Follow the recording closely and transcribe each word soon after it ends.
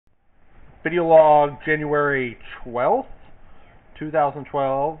Video log January 12th,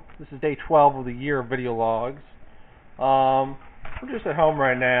 2012. This is day 12 of the year of video logs. I'm just at home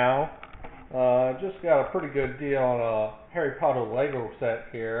right now. Just got a pretty good deal on a Harry Potter Lego set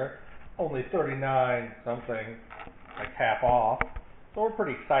here. Only 39 something, like half off. So we're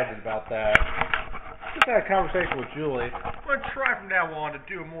pretty excited about that. Just had a conversation with Julie. I'm going to try from now on to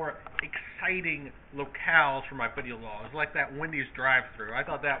do more exciting locales for my video logs, like that Wendy's drive-thru. I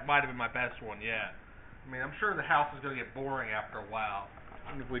thought that might have been my best one yet. I mean, I'm sure the house is going to get boring after a while,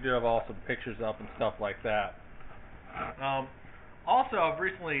 even if we do have some pictures up and stuff like that. Also, I've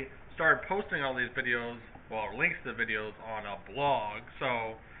recently started posting all these videos, well, links to the videos on a blog.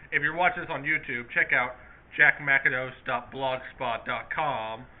 So if you're watching this on YouTube, check out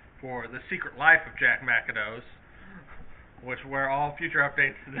jackmacados.blogspot.com for The Secret Life of Jack Macados, where all future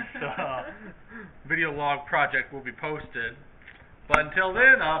updates to this video log project will be posted. But until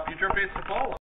then, future updates to follow.